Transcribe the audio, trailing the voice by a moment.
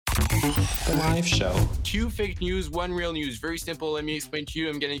The live show. Two fake news, one real news. Very simple. Let me explain to you.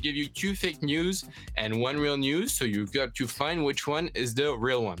 I'm going to give you two fake news and one real news. So you've got to find which one is the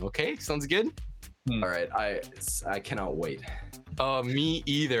real one. Okay? Sounds good? All right. I cannot wait. Me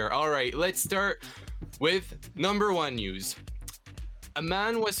either. All right. Let's start with number one news. A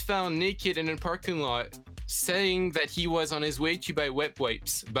man was found naked in a parking lot saying that he was on his way to buy wet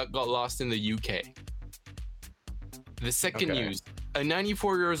wipes but got lost in the UK. The second news. A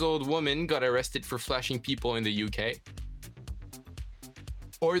 94-year-old woman got arrested for flashing people in the UK.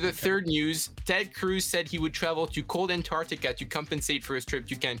 Or the third news, Ted Cruz said he would travel to cold Antarctica to compensate for his trip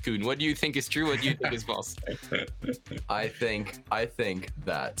to Cancun. What do you think is true? What do you think is false? I think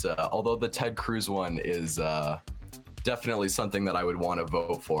that although the Ted Cruz one is definitely something that I would want to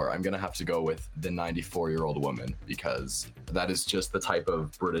vote for, I'm gonna have to go with the 94-year-old woman, because that is just the type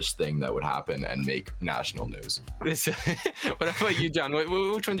of British thing that would happen and make national news. What about you, John?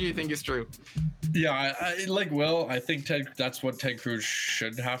 Which one do you think is true? Yeah, I like Will. I think that's what Ted Cruz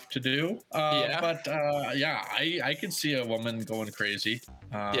should have to do. But I can see a woman going crazy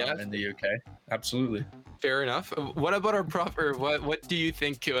in the UK. Absolutely. Fair enough. What about our proper? What do you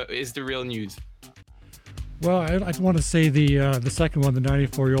think is the real news? Well, I'd want to say the second one, the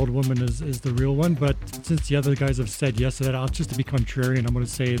 94-year-old woman, is the real one. But since the other guys have said yes to that, I'll just to be contrarian, I'm going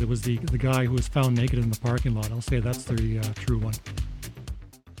to say there was the guy who was found naked in the parking lot. I'll say that's the true one.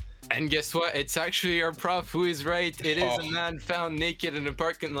 And guess what? It's actually our prof who is right. It is a man found naked in a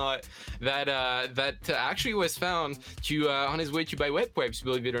parking lot that actually was found on his way to buy wet wipes,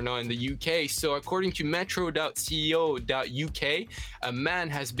 believe it or not, in the UK. So according to metro.co.uk, a man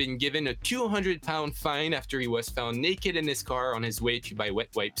has been given a £200 fine after he was found naked in his car on his way to buy wet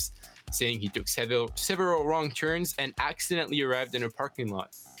wipes, saying he took several wrong turns and accidentally arrived in a parking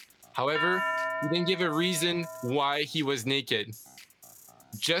lot. However, he didn't give a reason why he was naked.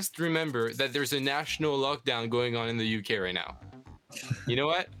 Just remember that there's a national lockdown going on in the UK right now. You know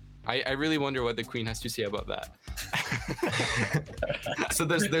what? I really wonder what the Queen has to say about that. So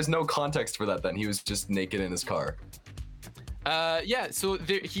there's no context for that then. He was just naked in his car. So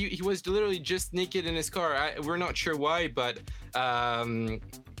he was literally just naked in his car. We're not sure why, but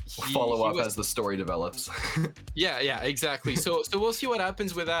follow up as the story develops. Yeah, exactly. So we'll see what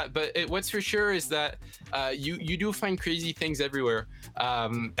happens with that. But what's for sure is that you do find crazy things everywhere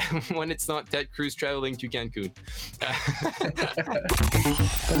when it's not Ted Cruz traveling to Cancun.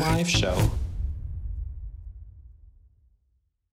 The live show.